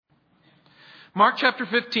Mark chapter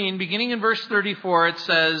 15, beginning in verse 34, it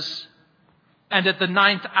says, "And at the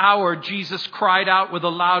 9th hour, Jesus cried out with a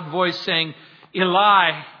loud voice, saying,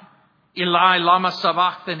 Eli, Eli, lama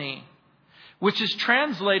sabachthani," which is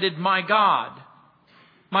translated, my God,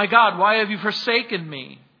 why have you forsaken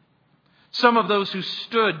me?" Some of those who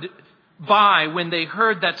stood by when they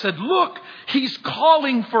heard that said, "Look, he's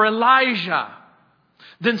calling for Elijah."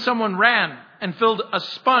 Then someone ran and filled a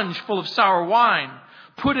sponge full of sour wine,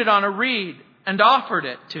 put it on a reed, and offered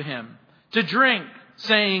it to him to drink,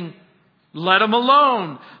 saying, "Let him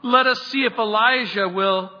alone. Let us see if Elijah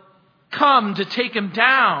will come to take him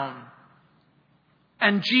down."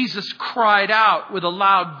 And Jesus cried out with a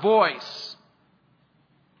loud voice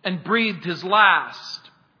and breathed his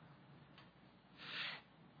last.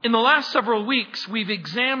 In the last several weeks, we've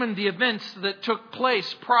examined the events that took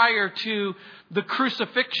place prior to the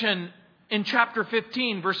crucifixion in chapter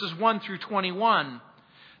 15, verses 1 through 21.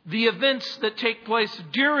 The events that take place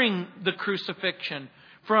during the crucifixion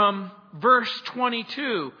from verse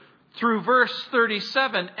 22 through verse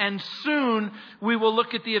 37. And soon we will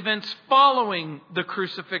look at the events following the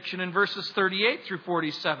crucifixion in verses 38 through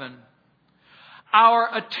 47. Our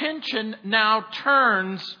attention now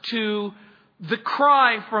turns to the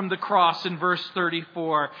cry from the cross in verse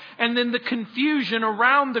 34, and then the confusion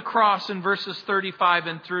around the cross in verses 35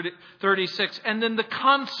 and 36, and then the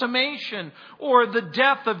consummation or the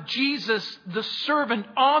death of Jesus, the servant,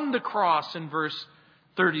 on the cross in verse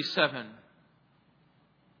 37.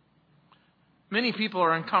 Many people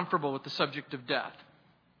are uncomfortable with the subject of death,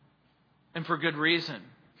 and for good reason.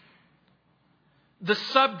 The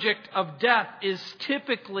subject of death is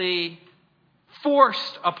typically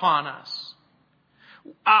forced upon us.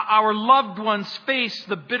 Our loved ones face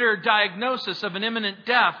the bitter diagnosis of an imminent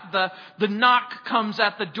death. The knock comes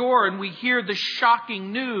at the door and we hear the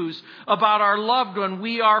shocking news about our loved one.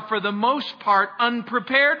 We are, for the most part,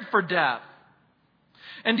 unprepared for death.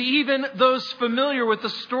 And even those familiar with the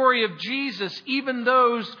story of Jesus, even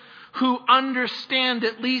those who understand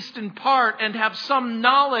at least in part and have some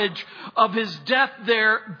knowledge of his death,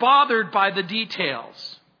 they're bothered by the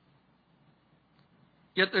details.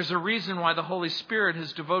 Yet there's a reason why the Holy Spirit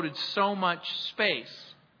has devoted so much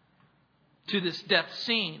space to this death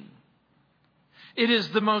scene. It is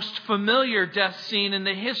the most familiar death scene in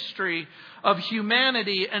the history of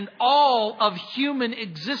humanity, and all of human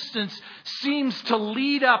existence seems to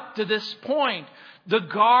lead up to this point. The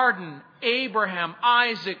garden, Abraham,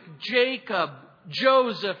 Isaac, Jacob,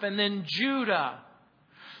 Joseph, and then Judah.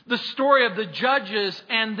 The story of the judges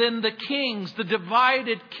and then the kings, the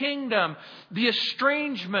divided kingdom, the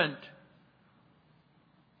estrangement,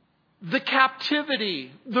 the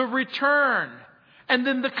captivity, the return, and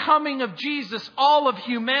then the coming of Jesus. All of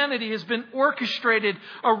humanity has been orchestrated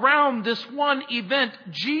around this one event.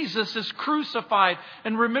 Jesus is crucified.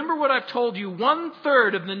 And remember what I've told you,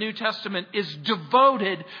 1/3 of the New Testament is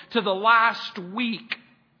devoted to the last week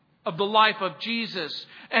of the life of Jesus.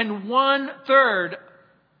 And 1/3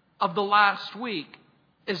 of the last week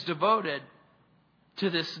is devoted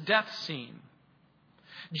to this death scene.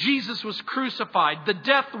 Jesus was crucified. The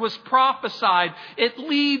death was prophesied. It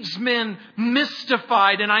leaves men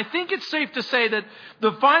mystified. And I think it's safe to say that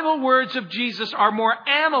the final words of Jesus are more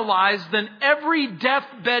analyzed than every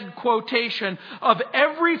deathbed quotation of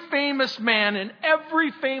every famous man and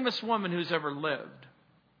every famous woman who's ever lived.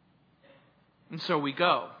 And so we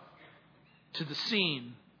go to the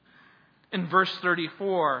scene. In verse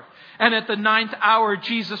 34, "And at the 9th hour,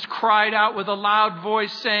 Jesus cried out with a loud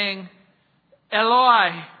voice, saying,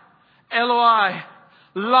 Eloi, Eloi,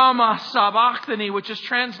 lama sabachthani," which is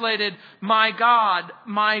translated, my God,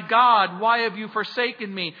 why have you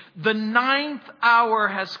forsaken me?" The 9th hour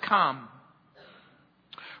has come.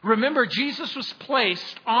 Remember, Jesus was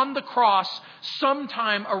placed on the cross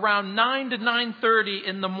sometime around 9 to 9:30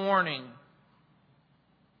 in the morning.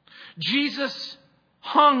 Jesus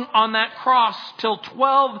hung on that cross till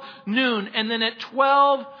 12 noon. And then at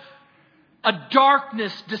 12, a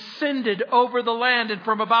darkness descended over the land. And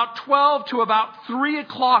from about 12 to about 3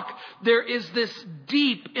 o'clock, there is this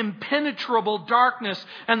deep, impenetrable darkness.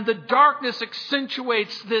 And the darkness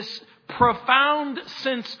accentuates this profound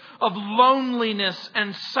sense of loneliness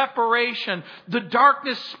and separation. The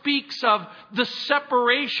darkness speaks of the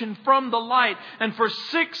separation from the light. And for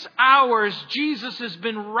 6 hours, Jesus has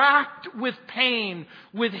been racked with pain,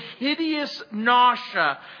 with hideous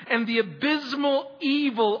nausea, and the abysmal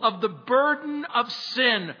evil of the burden of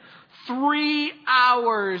sin. 3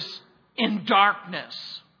 hours in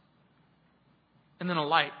darkness. And then a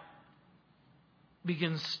light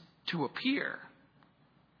begins to appear.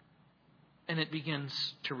 And it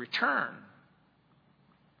begins to return.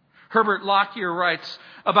 Herbert Lockyer writes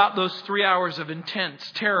about those 3 hours of intense,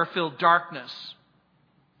 terror-filled darkness.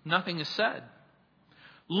 Nothing is said.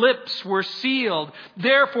 Lips were sealed.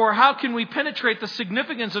 Therefore, how can we penetrate the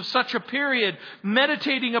significance of such a period,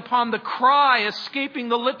 meditating upon the cry escaping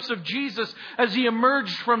the lips of Jesus as he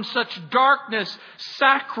emerged from such darkness,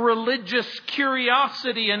 sacrilegious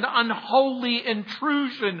curiosity and unholy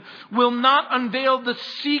intrusion will not unveil the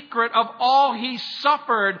secret of all he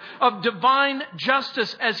suffered of divine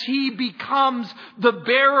justice as he becomes the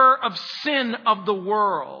bearer of sin of the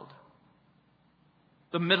world.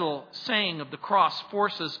 The middle saying of the cross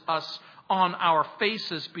forces us on our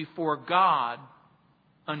faces before God,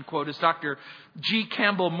 unquote. As Dr. G.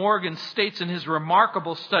 Campbell Morgan states in his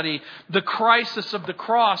remarkable study, The Crisis of the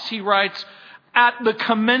Cross, he writes, at the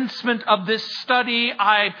commencement of this study,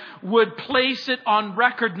 I would place it on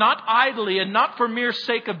record, not idly and not for mere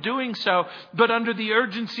sake of doing so, but under the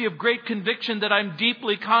urgency of great conviction that I'm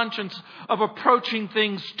deeply conscious of approaching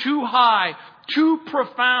things too high, too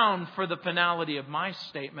profound for the finality of my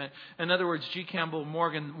statement. In other words, G. Campbell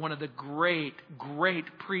Morgan, one of the great, great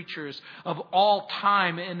preachers of all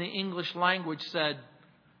time in the English language, said,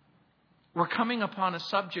 we're coming upon a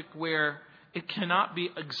subject where it cannot be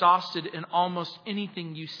exhausted and almost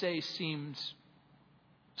anything you say seems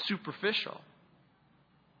superficial.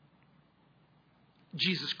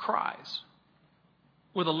 Jesus cries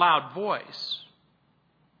with a loud voice.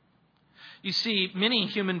 You see, many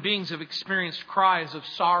human beings have experienced cries of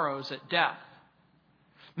sorrows at death.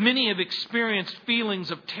 Many have experienced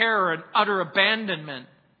feelings of terror and utter abandonment.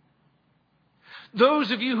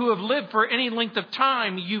 Those of you who have lived for any length of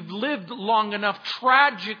time, you've lived long enough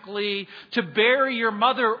tragically to bury your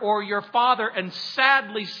mother or your father. And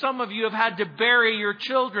sadly, some of you have had to bury your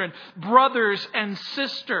children, brothers and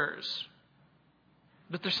sisters.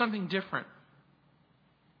 But there's something different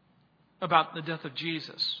about the death of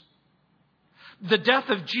Jesus. The death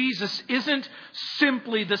of Jesus isn't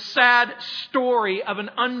simply the sad story of an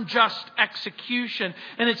unjust execution.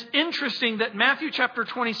 And it's interesting that Matthew chapter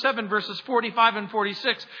 27 verses 45 and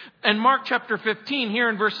 46 and Mark chapter 15 here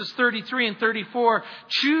in verses 33 and 34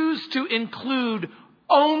 choose to include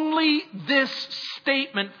only this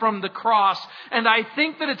statement from the cross. And I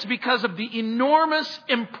think that it's because of the enormous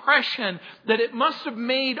impression that it must have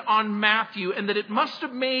made on Matthew and that it must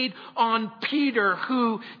have made on Peter,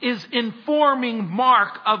 who is informing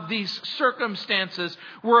Mark of these circumstances.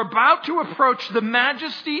 We're about to approach the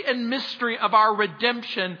majesty and mystery of our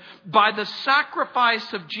redemption by the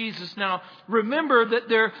sacrifice of Jesus. Now, remember that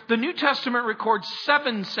the New Testament records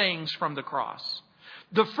 7 sayings from the cross.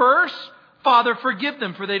 The first, Father, forgive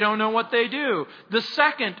them, for they don't know what they do. The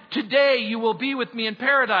second, today you will be with me in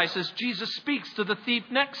paradise, as Jesus speaks to the thief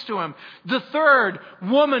next to him. The third,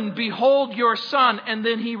 woman, behold your son. And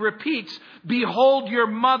then he repeats, behold your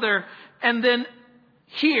mother. And then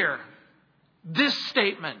here, this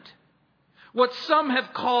statement, what some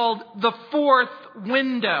have called the fourth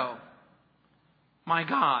window. My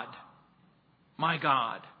God,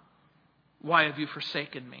 why have you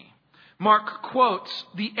forsaken me? Mark quotes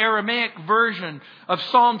the Aramaic version of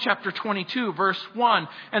Psalm chapter 22, verse 1,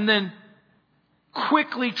 and then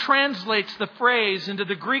quickly translates the phrase into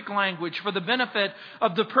the Greek language for the benefit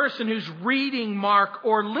of the person who's reading Mark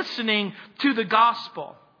or listening to the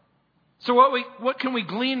gospel. So what can we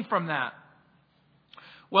glean from that?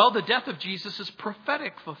 Well, the death of Jesus is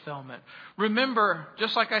prophetic fulfillment. Remember,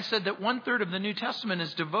 just like I said, that 1/3 of the New Testament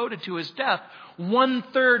is devoted to his death.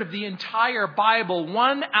 1/3 of the entire Bible,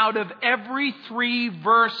 1 out of every 3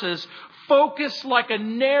 verses, focus like a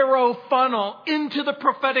narrow funnel into the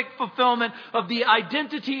prophetic fulfillment of the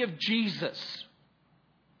identity of Jesus.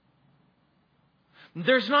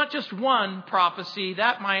 There's not just one prophecy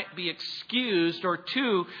that might be excused, or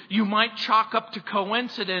 2 you might chalk up to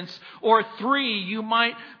coincidence, or 3 you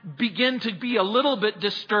might begin to be a little bit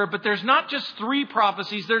disturbed. But there's not just 3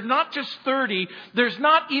 prophecies, there's not just 30, there's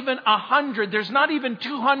not even 100, there's not even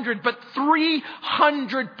 200, but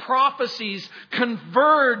 300 prophecies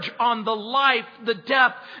converge on the life, the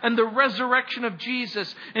death, and the resurrection of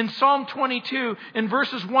Jesus. In Psalm 22, in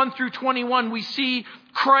verses 1 through 21, we see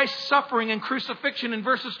Christ's suffering and crucifixion. In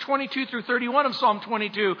verses 22 through 31 of Psalm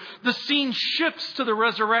 22, the scene shifts to the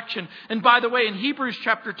resurrection. And by the way, in Hebrews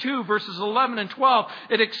chapter 2, verses 11 and 12,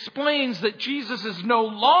 it explains that Jesus is no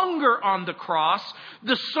longer on the cross.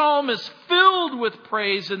 The psalm is filled with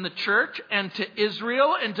praise in the church and to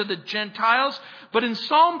Israel and to the Gentiles. But in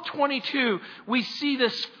Psalm 22, we see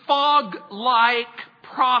this fog-like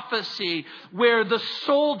prophecy where the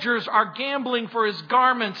soldiers are gambling for his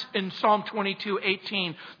garments in Psalm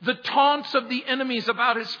 22:18. The taunts of the enemies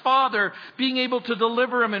about his Father being able to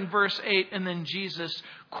deliver him in verse 8. And then Jesus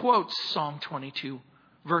quotes Psalm 22,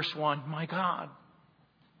 verse 1. My God,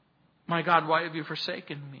 why have you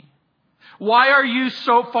forsaken me? Why are you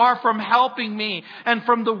so far from helping me and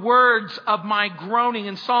from the words of my groaning?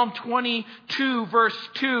 In Psalm 22, verse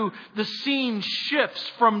 2, the scene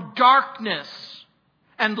shifts from darkness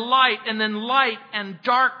and light, and then light and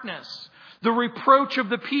darkness. The reproach of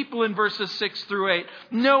the people in verses 6 through 8.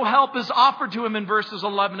 No help is offered to him in verses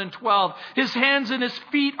 11 and 12. His hands and his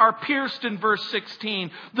feet are pierced in verse 16.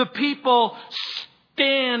 The people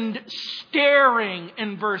stand staring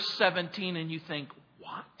in verse 17, and you think,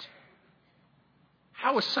 what?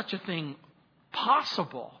 How is such a thing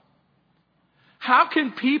possible? How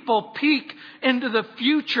can people peek into the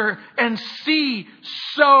future and see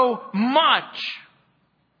so much?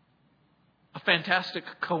 A fantastic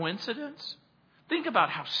coincidence? Think about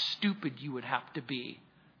how stupid you would have to be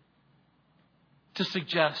to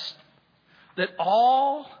suggest that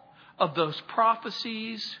all of those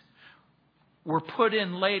prophecies were put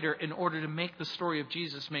in later in order to make the story of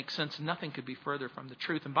Jesus make sense. Nothing could be further from the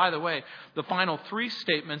truth. And by the way, the final three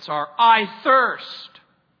statements are, I thirst.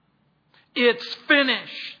 It's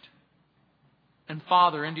finished. And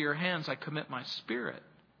Father, into your hands I commit my spirit.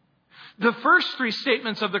 The first three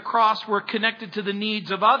statements of the cross were connected to the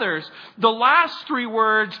needs of others. The last three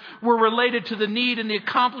words were related to the need and the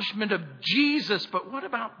accomplishment of Jesus. But what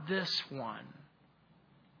about this one?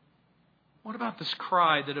 What about this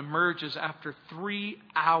cry that emerges after 3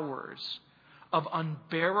 hours of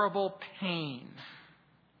unbearable pain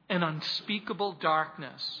and unspeakable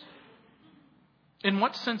darkness? In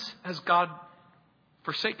what sense has God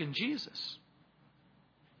forsaken Jesus?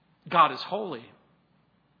 God is holy.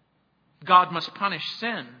 God must punish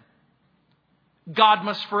sin. God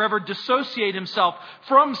must forever dissociate himself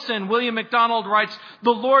from sin. William MacDonald writes, the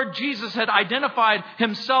Lord Jesus had identified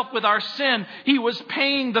himself with our sin. He was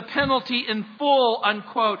paying the penalty in full,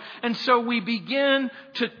 unquote. And so we begin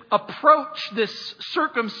to approach this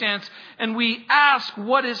circumstance and we ask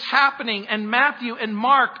what is happening. And Matthew and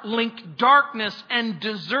Mark link darkness and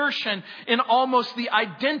desertion in almost the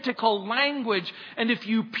identical language. And if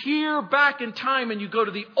you peer back in time and you go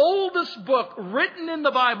to the oldest book written in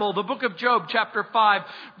the Bible, the book of Job, chapter 5,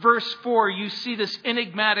 verse 4, you see this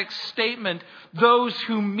enigmatic statement. Those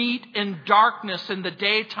who meet in darkness in the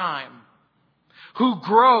daytime, who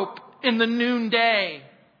grope in the noonday,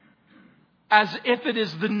 as if it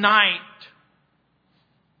is the night.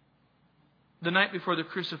 The night before the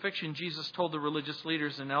crucifixion, Jesus told the religious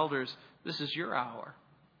leaders and elders, this is your hour.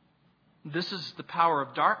 This is the power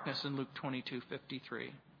of darkness in Luke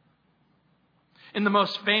 22:53. In the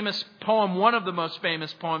most famous poem, one of the most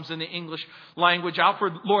famous poems in the English language,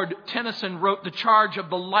 Alfred Lord Tennyson wrote The Charge of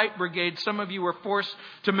the Light Brigade. Some of you were forced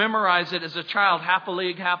to memorize it as a child, half a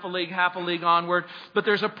league, half a league, half a league onward. But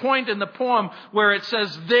there's a point in the poem where it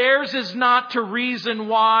says, theirs is not to reason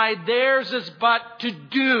why, theirs is but to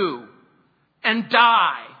do and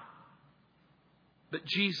die. But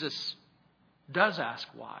Jesus does ask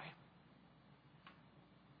why.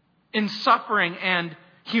 In suffering and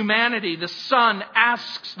humanity, the Son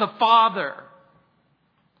asks the Father,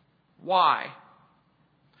 why?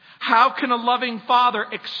 How can a loving Father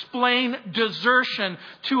explain desertion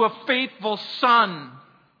to a faithful Son?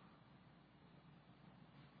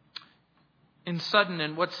 In sudden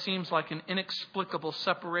and what seems like an inexplicable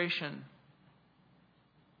separation,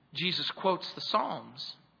 Jesus quotes the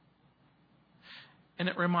Psalms. And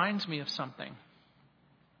it reminds me of something.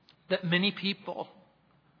 That many people,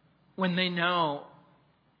 when they know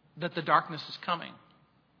that the darkness is coming,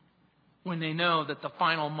 when they know that the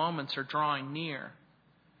final moments are drawing near,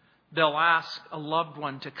 they'll ask a loved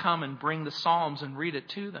one to come and bring the Psalms and read it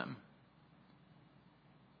to them.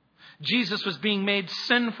 Jesus was being made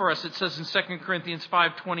sin for us, it says in 2 Corinthians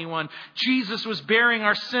 5:21. Jesus was bearing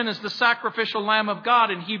our sin as the sacrificial Lamb of God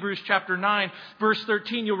in Hebrews chapter 9, verse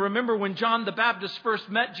 13. You'll remember when John the Baptist first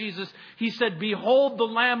met Jesus, he said, behold the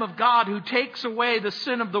Lamb of God who takes away the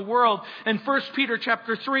sin of the world. And 1 Peter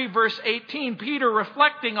chapter 3, verse 18, Peter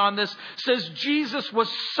reflecting on this says, Jesus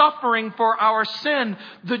was suffering for our sin,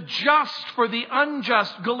 the just for the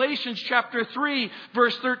unjust. Galatians chapter 3,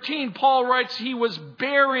 verse 13, Paul writes he was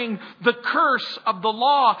bearing the curse of the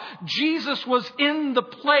law. Jesus was in the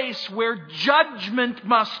place where judgment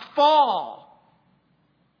must fall.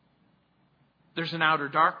 There's an outer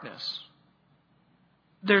darkness.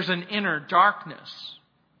 There's an inner darkness.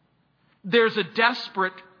 There's a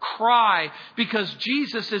desperate cry because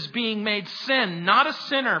Jesus is being made sin, not a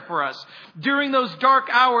sinner for us. During those dark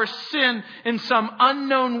hours, sin in some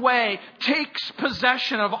unknown way takes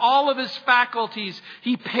possession of all of his faculties.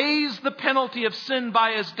 He pays the penalty of sin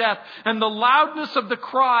by his death. And the loudness of the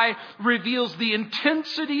cry reveals the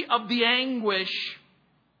intensity of the anguish.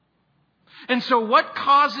 And so what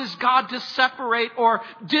causes God to separate or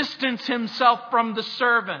distance himself from the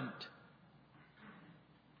servant?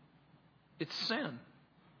 It's sin.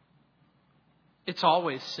 It's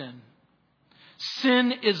always sin.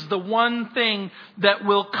 Sin is the one thing that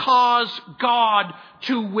will cause God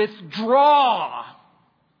to withdraw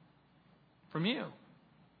from you,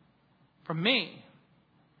 from me.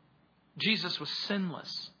 Jesus was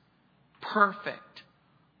sinless, perfect,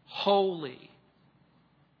 holy.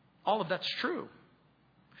 All of that's true.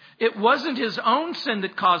 It wasn't his own sin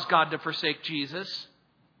that caused God to forsake Jesus.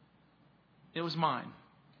 It was mine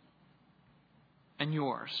and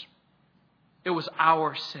yours. It was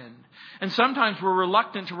our sin. And sometimes we're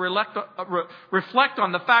reluctant to reflect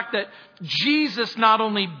on the fact that Jesus not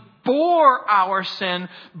only bore our sin,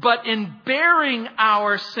 but in bearing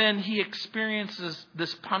our sin, he experiences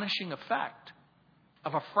this punishing effect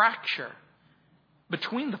of a fracture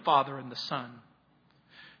between the Father and the Son.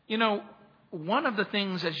 You know, one of the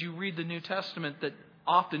things as you read the New Testament that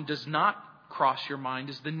often does not cross your mind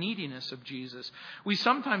is the neediness of Jesus. We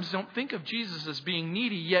sometimes don't think of Jesus as being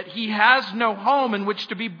needy, yet he has no home in which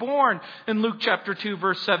to be born in Luke chapter 2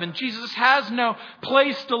 verse 7. Jesus has no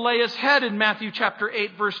place to lay his head in Matthew chapter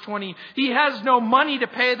 8 verse 20. He has no money to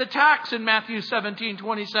pay the tax in Matthew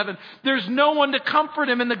 17:27. There's no one to comfort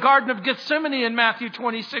him in the Garden of Gethsemane in Matthew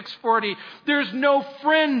 26:40. There's no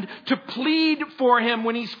friend to plead for him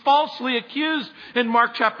when he's falsely accused in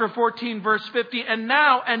Mark chapter 14 verse 50. And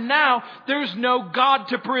now there's no God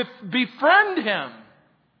to befriend him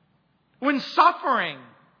when suffering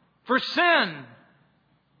for sin.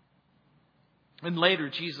 And later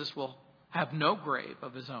Jesus will have no grave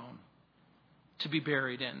of his own to be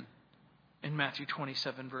buried in Matthew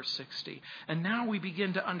 27 verse 60. And now we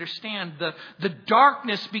begin to understand the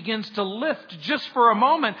darkness begins to lift just for a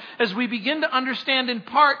moment as we begin to understand in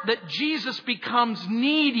part that Jesus becomes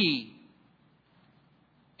needy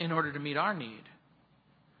in order to meet our need.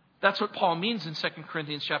 That's what Paul means in 2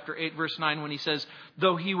 Corinthians chapter 8 verse 9 when he says,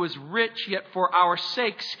 though he was rich, yet for our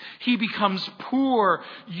sakes he becomes poor.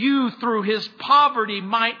 You through his poverty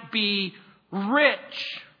might be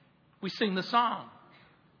rich. We sing the song,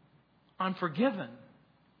 I'm forgiven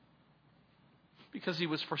because he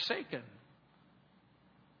was forsaken.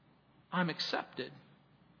 I'm accepted.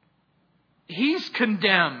 He's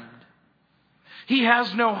condemned. He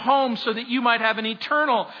has no home so that you might have an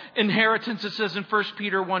eternal inheritance, it says in 1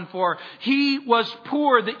 Peter 1:4. He was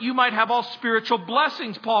poor that you might have all spiritual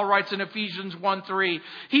blessings, Paul writes in Ephesians 1:3.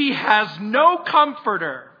 He has no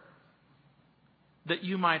comforter that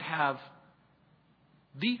you might have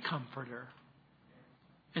the comforter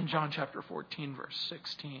in John chapter 14 verse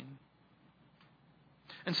 16.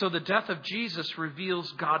 And so the death of Jesus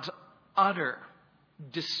reveals God's utter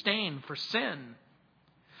disdain for sin.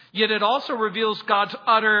 Yet it also reveals God's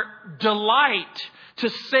utter delight to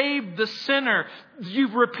save the sinner.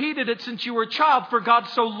 You've repeated it since you were a child. For God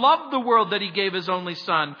so loved the world that he gave his only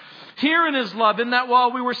Son. Here in his love, in that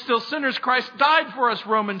while we were still sinners, Christ died for us,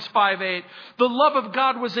 Romans 5:8. The love of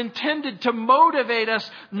God was intended to motivate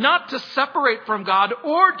us not to separate from God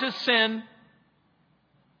or to sin,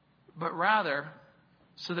 but rather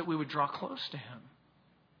so that we would draw close to him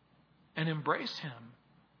and embrace him.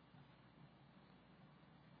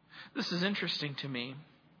 This is interesting to me.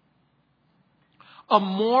 A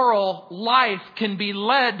moral life can be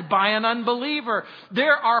led by an unbeliever.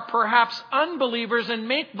 There are perhaps unbelievers and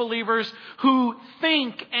make-believers who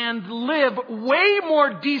think and live way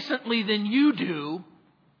more decently than you do.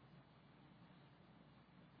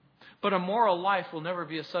 But a moral life will never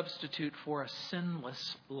be a substitute for a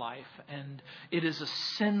sinless life. And it is a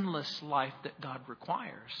sinless life that God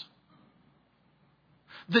requires.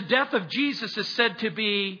 The death of Jesus is said to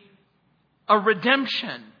be a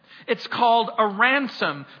redemption. It's called a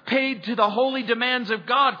ransom paid to the holy demands of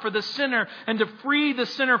God for the sinner and to free the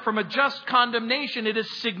sinner from a just condemnation. It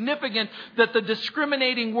is significant that the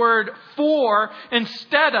discriminating word for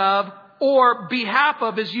instead of or behalf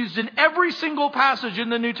of is used in every single passage in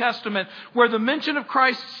the New Testament where the mention of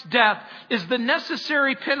Christ's death is the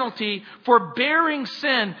necessary penalty for bearing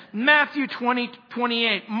sin. Matthew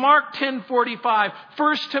 20:28, Mark 10:45,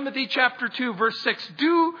 1 Timothy chapter 2 verse 6.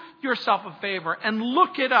 Do yourself a favor and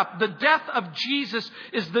look it up. The death of Jesus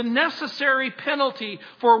is the necessary penalty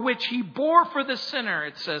for which he bore for the sinner.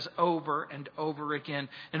 It says over and over again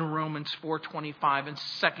in Romans 4:25 and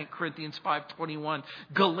 2 Corinthians 5:21,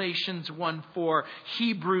 Galatians 1:4,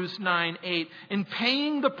 Hebrews 9:8. In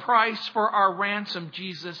paying the price for our ransom,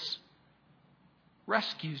 Jesus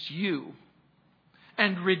rescues you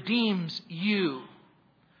and redeems you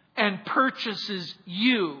and purchases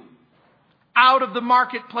you out of the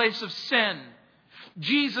marketplace of sin.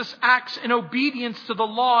 Jesus acts in obedience to the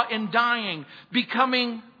law in dying,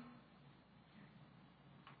 becoming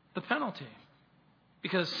the penalty,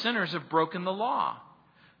 because sinners have broken the law.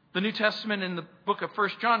 The New Testament in the book of 1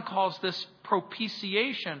 John calls this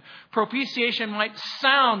propitiation. Propitiation might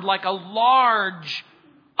sound like a large,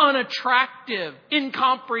 unattractive,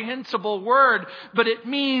 incomprehensible word, but it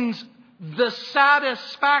means the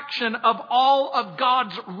satisfaction of all of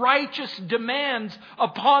God's righteous demands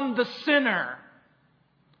upon the sinner.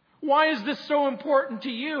 Why is this so important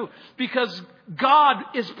to you? Because God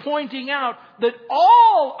is pointing out that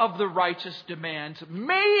all of the righteous demands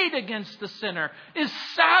made against the sinner is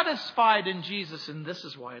satisfied in Jesus. And this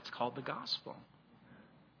is why it's called the gospel.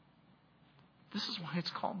 This is why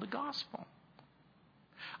it's called the gospel.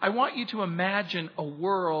 I want you to imagine a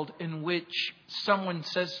world in which someone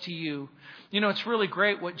says to you, it's really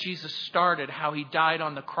great what Jesus started, how he died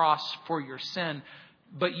on the cross for your sin,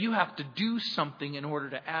 but you have to do something in order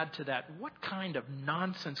to add to that. What kind of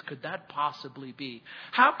nonsense could that possibly be?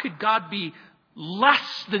 How could God be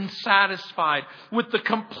less than satisfied with the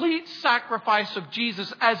complete sacrifice of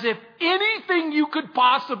Jesus, as if anything you could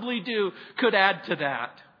possibly do could add to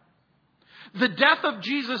that? The death of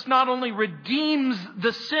Jesus not only redeems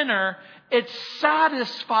the sinner, it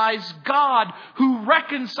satisfies God, who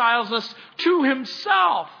reconciles us to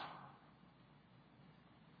himself.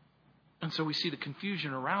 And so we see the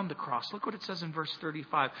confusion around the cross. Look what it says in verse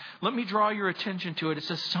 35. Let me draw your attention to it. It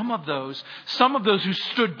says some of those who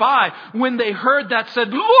stood by, when they heard that, said,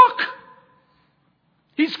 "Look!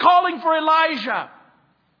 He's calling for Elijah."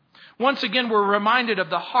 Once again, we're reminded of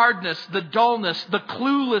the hardness, the dullness, the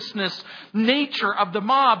cluelessness nature of the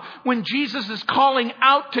mob. When Jesus is calling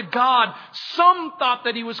out to God, some thought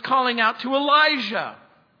that he was calling out to Elijah.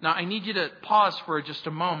 Now, I need you to pause for just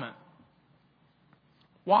a moment.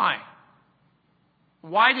 Why?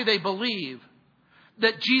 Why do they believe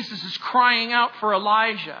that Jesus is crying out for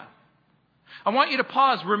Elijah? I want you to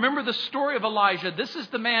pause. Remember the story of Elijah. This is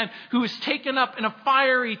the man who is taken up in a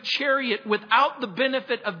fiery chariot without the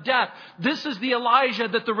benefit of death. This is the Elijah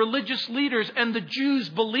that the religious leaders and the Jews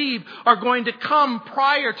believe are going to come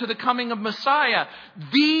prior to the coming of Messiah.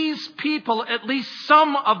 These people, at least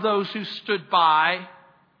some of those who stood by,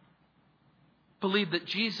 believe that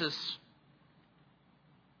Jesus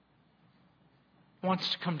wants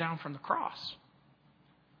to come down from the cross.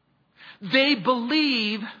 They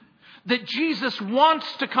believe that Jesus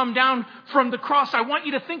wants to come down from the cross. I want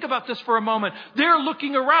you to think about this for a moment. They're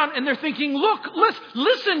looking around and they're thinking, look,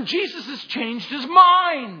 listen, Jesus has changed his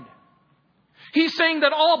mind. He's saying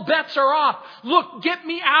that all bets are off. Look, get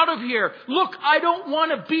me out of here. Look, I don't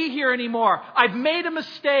want to be here anymore. I've made a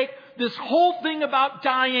mistake. This whole thing about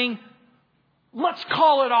dying, let's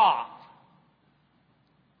call it off.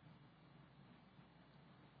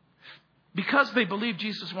 Because they believe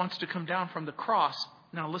Jesus wants to come down from the cross.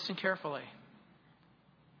 Now listen carefully.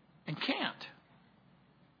 And can't.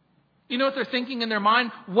 You know what they're thinking in their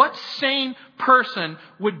mind? What sane person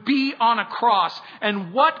would be on a cross?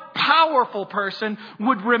 And what powerful person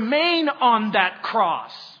would remain on that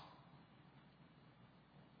cross?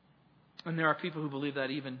 And there are people who believe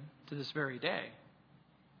that even to this very day.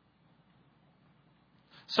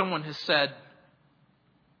 Someone has said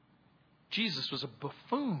Jesus was a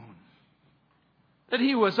buffoon. That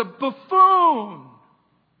he was a buffoon.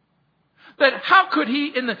 That how could he,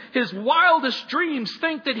 in his wildest dreams,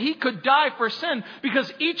 think that he could die for sin?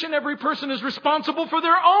 Because each and every person is responsible for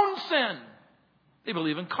their own sin. They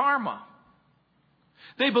believe in karma.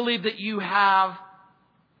 They believe that you have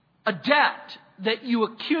a debt that you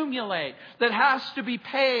accumulate that has to be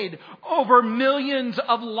paid over millions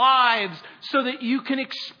of lives so that you can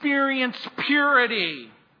experience purity.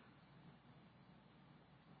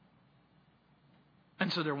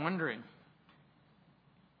 And so they're wondering,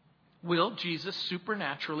 will Jesus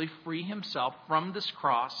supernaturally free himself from this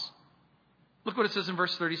cross? Look what it says in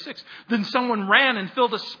verse 36. Then someone ran and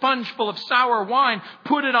filled a sponge full of sour wine,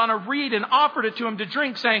 put it on a reed and offered it to him to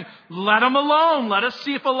drink, saying, "Let him alone. Let us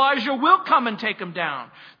see if Elijah will come and take him down."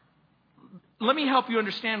 Let me help you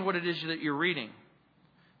understand what it is that you're reading.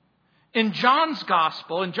 In John's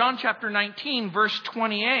gospel, in John chapter 19, verse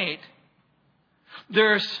 28,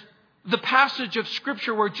 there's the passage of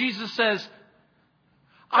Scripture where Jesus says,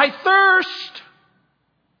 "I thirst."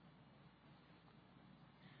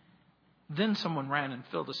 Then someone ran and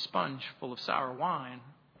filled a sponge full of sour wine.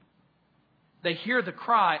 They hear the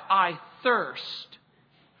cry, "I thirst."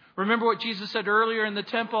 Remember what Jesus said earlier in the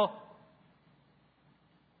temple?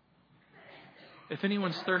 "If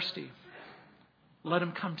anyone's thirsty, let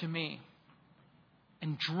him come to me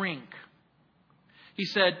and drink." He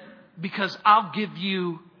said, "Because I'll give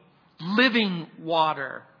you living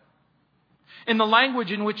water." In the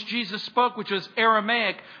language in which Jesus spoke, which was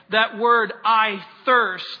Aramaic, that word "I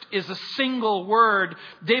thirst" is a single word.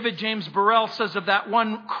 David James Burrell says of that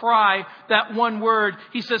one cry, that one word,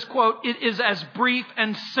 he says, quote, "It is as brief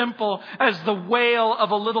and simple as the wail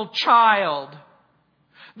of a little child."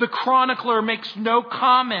 The chronicler makes no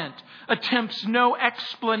comment, attempts no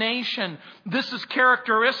explanation. This is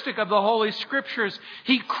characteristic of the Holy Scriptures.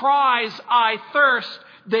 He cries, "I thirst."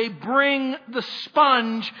 They bring the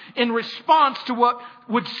sponge in response to what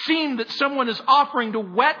would seem that someone is offering to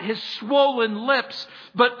wet his swollen lips.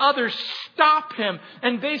 But others stop him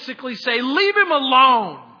and basically say, "Leave him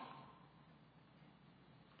alone.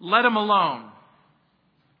 Let him alone."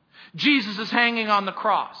 Jesus is hanging on the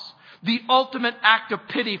cross. The ultimate act of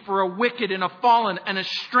pity for a wicked and a fallen and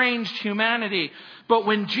estranged humanity. But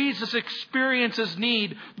when Jesus experiences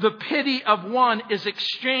need, the pity of one is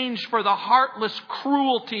exchanged for the heartless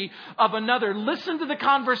cruelty of another. Listen to the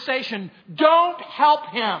conversation. Don't help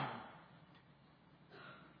him.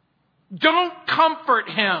 Don't comfort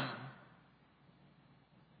him.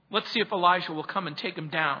 Let's see if Elijah will come and take him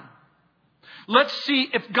down. Let's see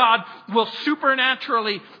if God will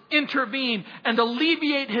supernaturally intervene and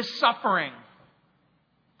alleviate his suffering.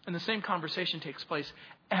 And the same conversation takes place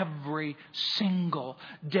every single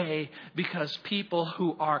day, because people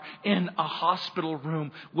who are in a hospital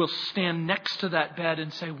room will stand next to that bed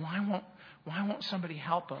and say, why won't somebody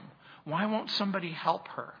help him? Why won't somebody help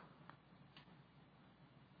her?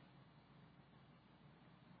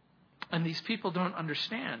 And these people don't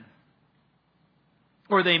understand,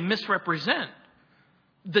 or they misrepresent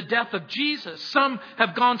the death of Jesus. Some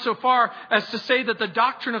have gone so far as to say that the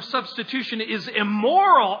doctrine of substitution is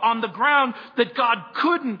immoral on the ground that God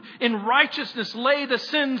couldn't in righteousness lay the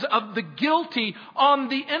sins of the guilty on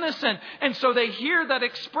the innocent. And so they hear that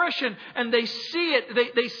expression and they see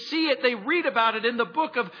it. They see it. They read about it in the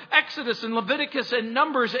book of Exodus and Leviticus and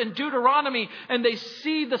Numbers and Deuteronomy. And they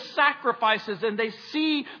see the sacrifices and they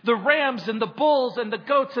see the rams and the bulls and the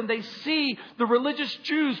goats. And they see the religious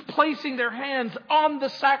Jews placing their hands on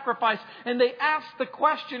the sacrifice, and they ask the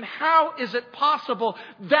question, how is it possible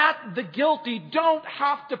that the guilty don't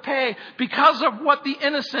have to pay because of what the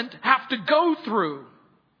innocent have to go through?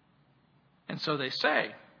 And so they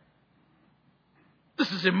say,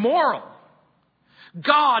 this is immoral.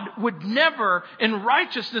 God would never in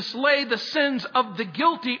righteousness lay the sins of the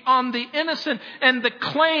guilty on the innocent, and the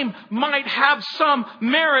claim might have some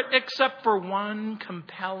merit except for one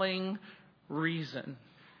compelling reason.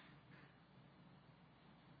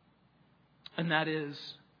 And that is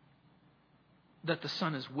that the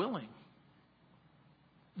Son is willing.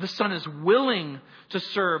 The Son is willing to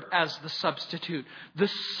serve as the substitute. The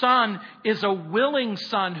Son is a willing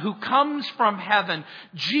Son who comes from heaven.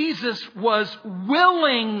 Jesus was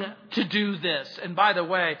willing to do this. And by the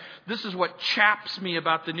way, this is what chaps me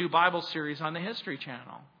about the new Bible series on the History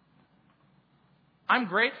Channel. I'm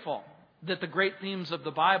grateful that the great themes of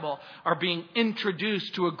the Bible are being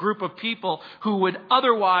introduced to a group of people who would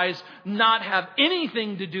otherwise not have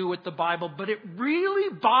anything to do with the Bible. But it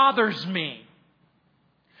really bothers me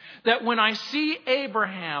that when I see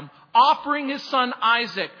Abraham offering his son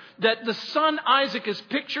Isaac, that the son Isaac is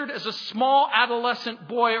pictured as a small adolescent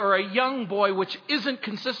boy or a young boy, which isn't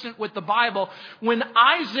consistent with the Bible. When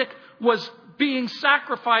Isaac was being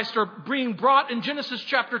sacrificed or being brought in Genesis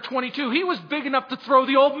chapter 22, he was big enough to throw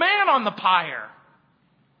the old man on the pyre.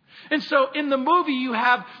 And so in the movie, you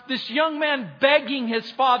have this young man begging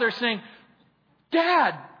his father, saying,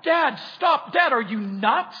 Dad, stop. Dad, are you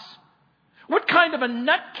nuts? What kind of a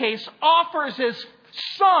nutcase offers his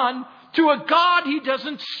son to a God he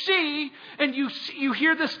doesn't see? And you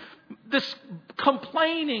hear this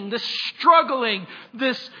complaining, this struggling,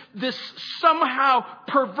 this somehow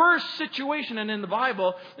perverse situation. And in the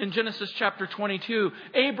Bible, in Genesis chapter 22,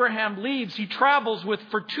 Abraham leaves. He travels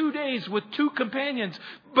for 2 days with 2 companions.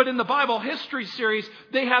 But in the Bible history series,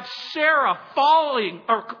 they have Sarah following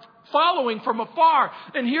from afar.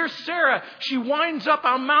 And here's Sarah. She winds up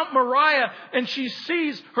on Mount Moriah and she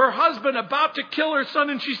sees her husband about to kill her son,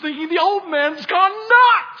 and she's thinking, the old man's gone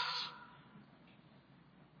nuts.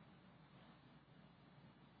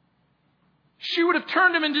 She would have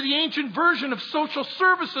turned him into the ancient version of social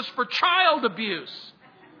services for child abuse.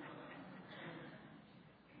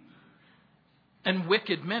 And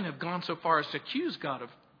wicked men have gone so far as to accuse God of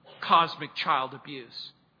cosmic child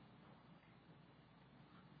abuse.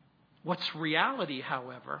 What's reality,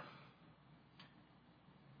 however,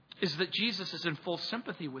 is that Jesus is in full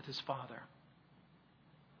sympathy with his Father.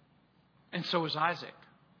 And so is Isaac.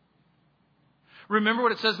 Remember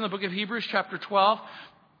what it says in the book of Hebrews, chapter 12?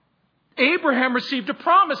 Abraham received a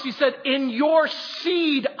promise. He said, in your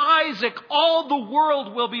seed, Isaac, all the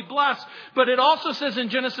world will be blessed. But it also says in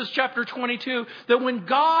Genesis chapter 22 that when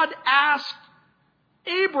God asked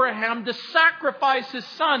Abraham to sacrifice his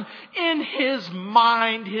son, in his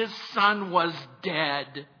mind, his son was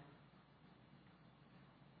dead.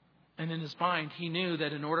 And in his mind, he knew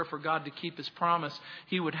that in order for God to keep his promise,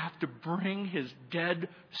 he would have to bring his dead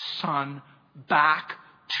son back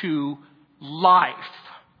to life.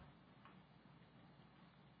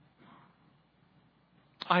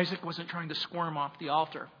 Isaac wasn't trying to squirm off the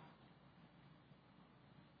altar.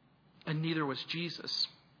 And neither was Jesus.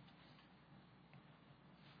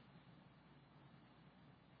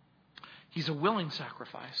 He's a willing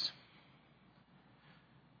sacrifice.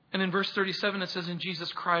 And in verse 37 it says, and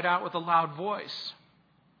Jesus cried out with a loud voice.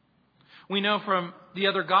 We know from the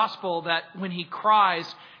other gospel that when he cries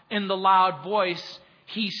in the loud voice,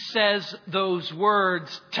 he says those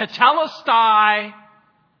words, tetelestai,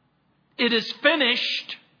 it is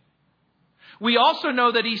finished. We also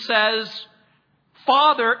know that he says,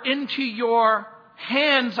 Father, into your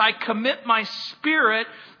hands I commit my spirit.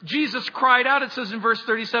 Jesus cried out, it says in verse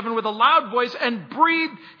 37, with a loud voice and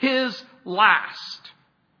breathed his last.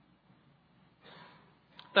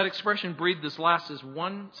 That expression, breathed his last, is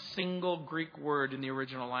one single Greek word in the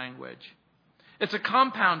original language. It's a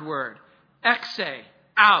compound word. Exe,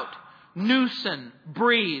 out. Nusen,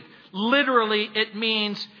 breathe. Literally, it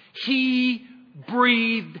means he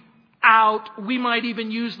breathed out. We might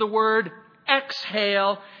even use the word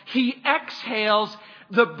exhale. He exhales.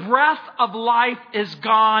 The breath of life is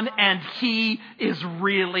gone and he is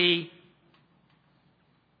really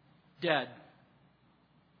dead.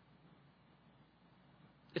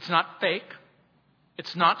 It's not fake.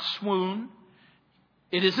 It's not swoon.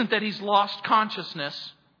 It isn't that he's lost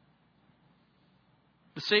consciousness.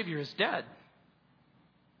 The Savior is dead.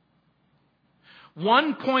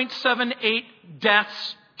 1.78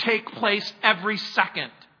 deaths take place every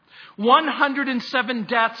second. 107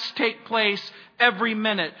 deaths take place every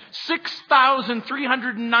minute.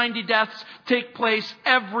 6,390 deaths take place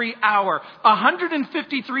every hour.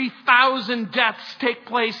 153,000 deaths take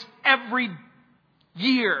place every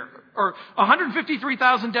year, or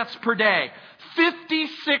 153,000 deaths per day.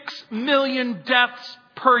 56 million deaths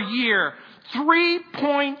per year.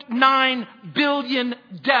 3.9 billion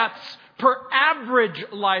deaths per average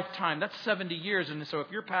lifetime. That's 70 years. And so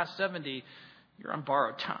if you're past 70, you're on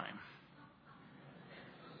borrowed time.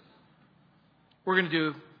 We're going to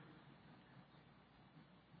do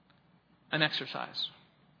an exercise.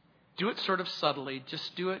 Do it sort of subtly.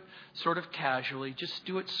 Just do it sort of casually. Just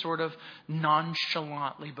do it sort of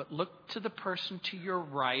nonchalantly. But look to the person to your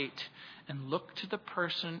right and look to the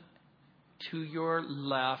person to your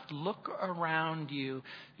left. Look around you,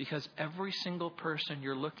 because every single person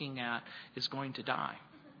you're looking at is going to die.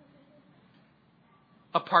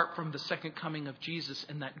 Apart from the second coming of Jesus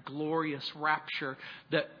and that glorious rapture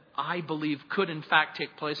that I believe could in fact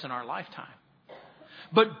take place in our lifetime.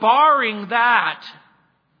 But barring that,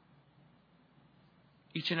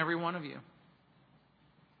 each and every one of you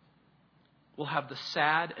will have the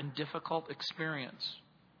sad and difficult experience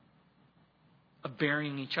of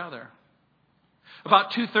burying each other.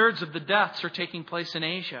 About 2/3 of the deaths are taking place in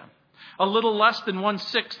Asia. A little less than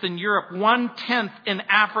 1/6 in Europe, 1/10 in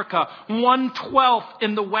Africa, 1/12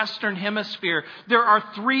 in the Western Hemisphere. There are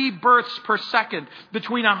 3 births per second.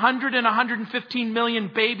 Between 100 and 115 million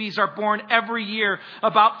babies are born every year.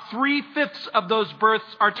 About 3/5 of those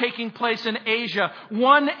births are taking place in Asia,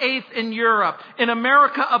 1/8 in Europe. In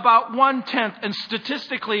America, about 1/10. And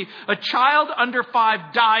statistically, a child under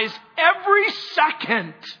 5 dies every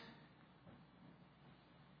second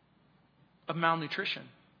of malnutrition,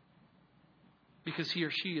 because he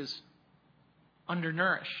or she is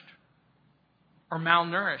undernourished or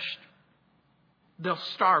malnourished. They'll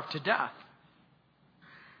starve to death.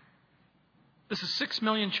 This is 6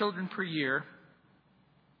 million children per year,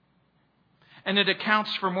 and it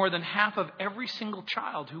accounts for more than half of every single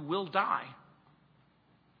child who will die.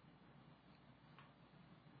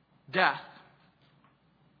 Death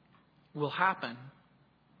will happen.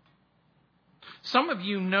 Some of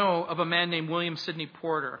you know of a man named William Sidney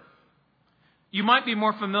Porter. You might be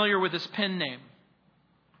more familiar with his pen name,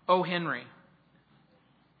 O. Henry.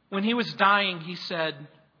 When he was dying, he said,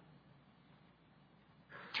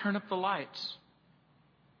 "Turn up the lights.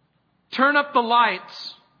 Turn up the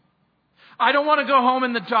lights. I don't want to go home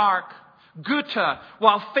in the dark." Goethe,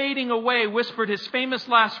 while fading away, whispered his famous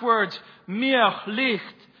last words, "Mehr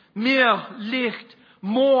Licht,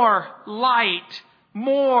 more light,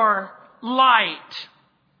 more light."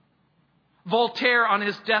 Voltaire, on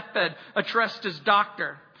his deathbed, addressed his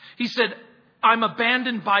doctor. He said, "I'm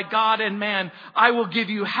abandoned by God and man. I will give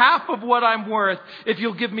you half of what I'm worth if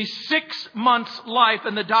you'll give me 6 months' life."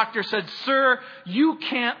 And the doctor said, "Sir, you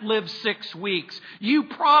can't live 6 weeks. You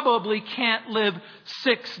probably can't live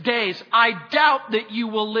 6 days. I doubt that you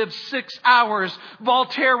will live 6 hours."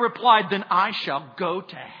 Voltaire replied, "Then I shall go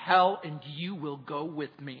to hell and you will go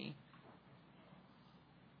with me."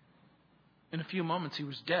 In a few moments, he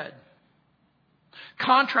was dead.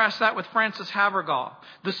 Contrast that with Francis Havergal,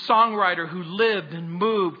 the songwriter who lived and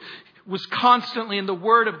moved, was constantly in the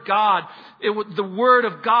Word of God. The Word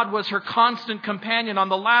of God was her constant companion. On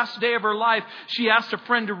the last day of her life, she asked a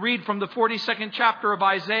friend to read from the 42nd chapter of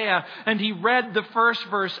Isaiah. And he read the first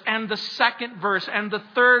verse and the second verse and the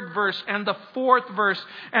third verse and the fourth verse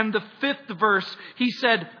and the fifth verse. He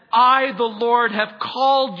said, "I, the Lord, have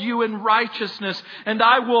called you in righteousness, and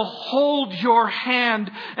I will hold your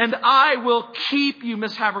hand, and I will keep you."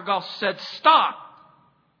 Miss Havergal said, "Stop."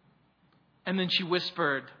 And then she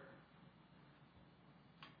whispered,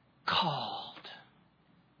 "Called,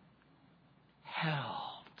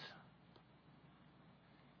 held,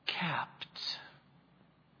 kept.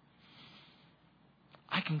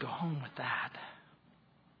 I can go home with that."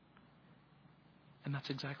 And that's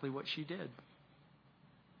exactly what she did.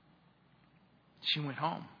 She went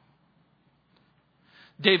home.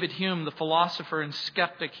 David Hume, the philosopher and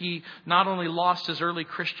skeptic, he not only lost his early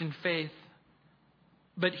Christian faith,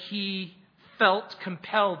 but he felt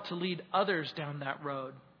compelled to lead others down that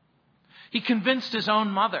road. He convinced his own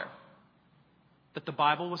mother that the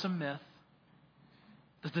Bible was a myth,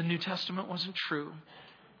 that the New Testament wasn't true,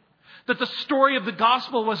 that the story of the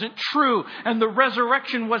gospel wasn't true, and the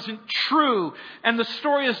resurrection wasn't true. And the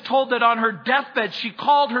story is told that on her deathbed, she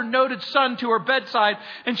called her noted son to her bedside,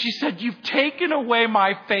 and she said, "You've taken away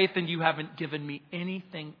my faith, and you haven't given me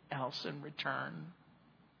anything else in return."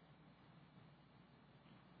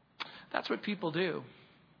 That's what people do,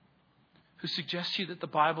 who suggest to you that the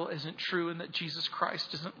Bible isn't true and that Jesus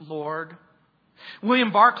Christ isn't Lord.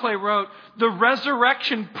 William Barclay wrote, "The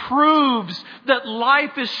resurrection proves that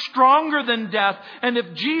life is stronger than death. And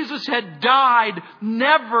if Jesus had died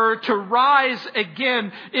never to rise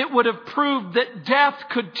again, it would have proved that death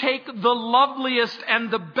could take the loveliest and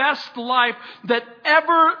the best life that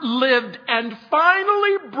ever lived and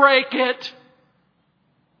finally break it."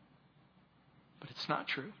 But it's not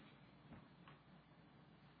true.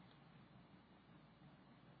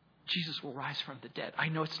 Jesus will rise from the dead. I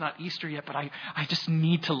know it's not Easter yet, but I just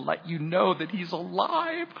need to let you know that He's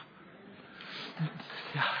alive.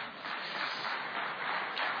 Yeah.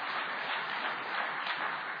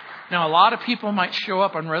 Now, a lot of people might show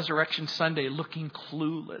up on Resurrection Sunday looking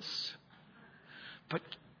clueless.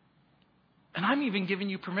 And I'm even giving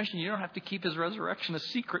you permission. You don't have to keep His resurrection a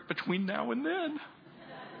secret between now and then.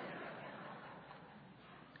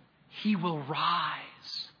 He will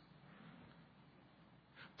rise,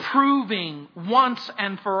 proving once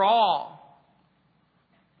and for all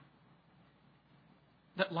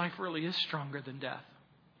that life really is stronger than death.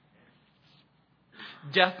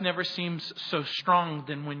 Death never seems so strong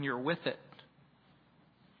than when you're with it.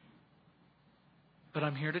 But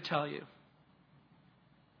I'm here to tell you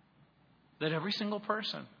that every single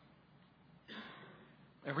person,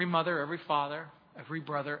 every mother, every father, every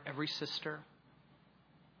brother, every sister,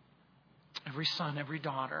 every son, every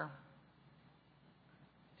daughter,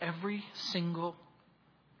 every single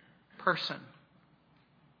person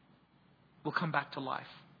will come back to life.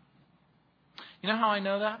 You know how I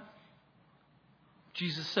know that?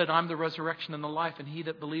 Jesus said, "I'm the resurrection and the life, and he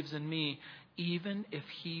that believes in me, even if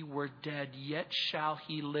he were dead, yet shall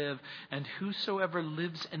he live. And whosoever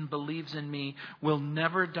lives and believes in me will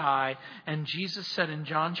never die." And Jesus said in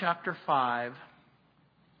John chapter 5,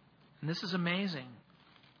 and this is amazing.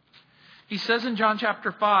 He says in John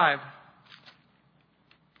chapter 5,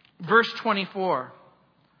 verse 24,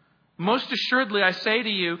 Most assuredly, I say to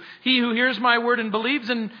you, he who hears my word and believes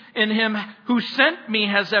in him who sent me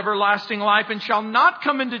has everlasting life and shall not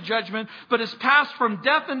come into judgment, but is passed from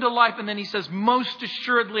death into life. And then he says, most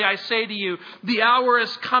assuredly, I say to you, the hour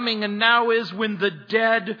is coming and now is when the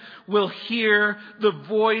dead will hear the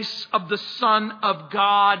voice of the Son of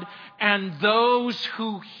God, and those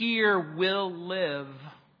who hear will live.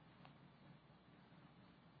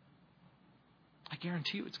 I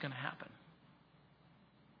guarantee you it's going to happen.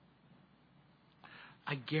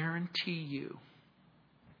 I guarantee you,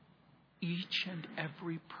 each and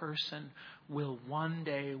every person will one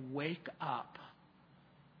day wake up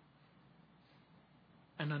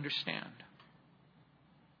and understand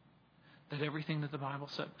that everything that the Bible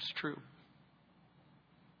says is true.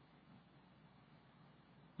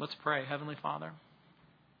 Let's pray. Heavenly Father,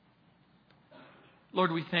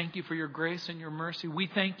 Lord, we thank you for your grace and your mercy. We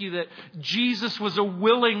thank you that Jesus was a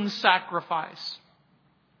willing sacrifice.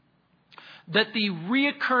 That the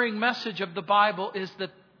reoccurring message of the Bible is that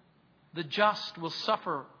the just will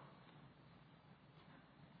suffer.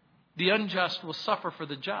 The unjust will suffer for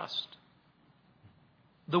the just.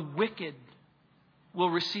 The wicked will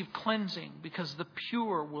receive cleansing because the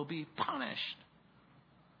pure will be punished.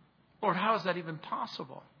 Lord, how is that even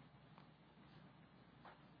possible?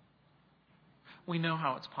 We know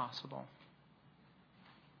how it's possible.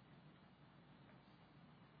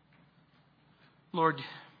 Lord,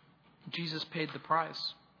 Jesus paid the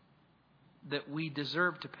price that we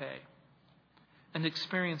deserve to pay and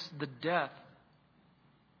experienced the death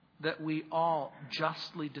that we all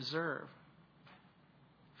justly deserve.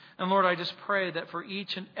 And Lord, I just pray that for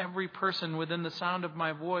each and every person within the sound of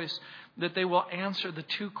my voice, that they will answer the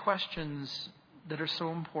two questions that are so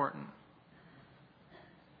important.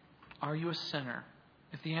 Are you a sinner?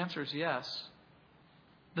 If the answer is yes,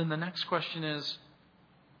 then the next question is,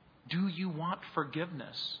 do you want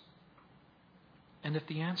forgiveness? And if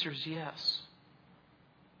the answer is yes,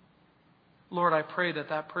 Lord, I pray that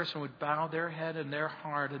that person would bow their head and their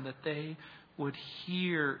heart and that they would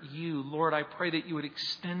hear you. Lord, I pray that you would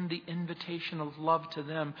extend the invitation of love to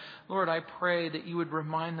them. Lord, I pray that you would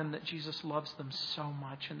remind them that Jesus loves them so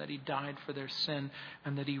much and that he died for their sin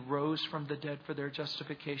and that he rose from the dead for their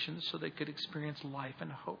justification so they could experience life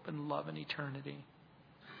and hope and love and eternity.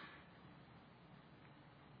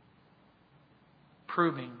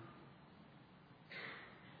 Proving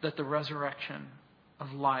that the resurrection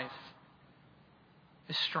of life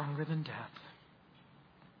is stronger than death.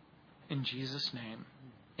 In Jesus' name,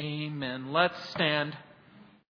 amen. Let's stand.